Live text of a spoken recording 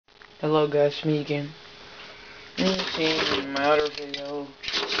Hello guys, me again. You've seen my other video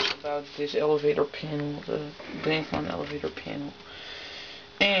about this elevator panel, the BRINKMAN elevator panel,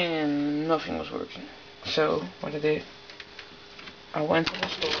 and nothing was working. So, what I did, I went to the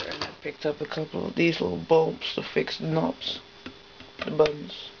store and I picked up a couple of these little bulbs to fix the knobs, the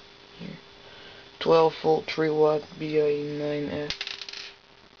buttons. Here. 12 volt 3 watt BA9F.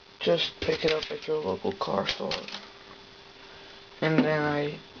 Just pick it up at your local car store. And then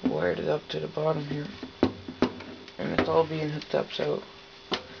I wired it up to the bottom here. And it's all being hooked up, so.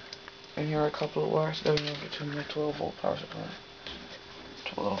 And here are a couple of wires going over to my 12 volt power supply.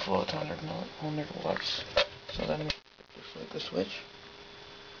 12 volt, 100 watts. So then just flip the switch.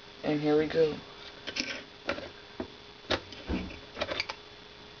 And here we go.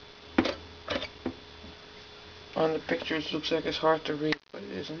 On the pictures it looks like it's hard to read, but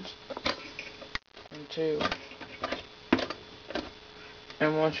it isn't.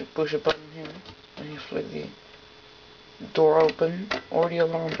 And once you push a button here, and you flick the door open or the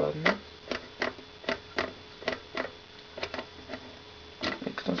alarm button,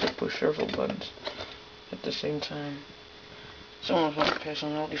 you can also push several buttons at the same time. Someone's going to pass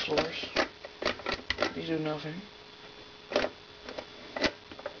on all these floors. These do nothing.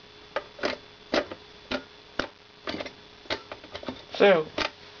 So,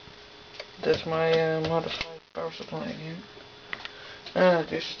 that's my modified power supply again.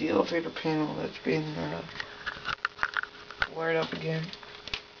 This is the elevator panel that's been wired up again.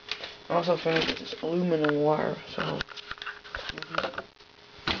 I also finished with this aluminum wire, so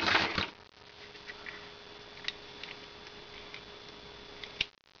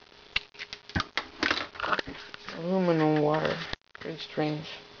aluminum wire, pretty strange.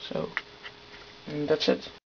 So, and that's it.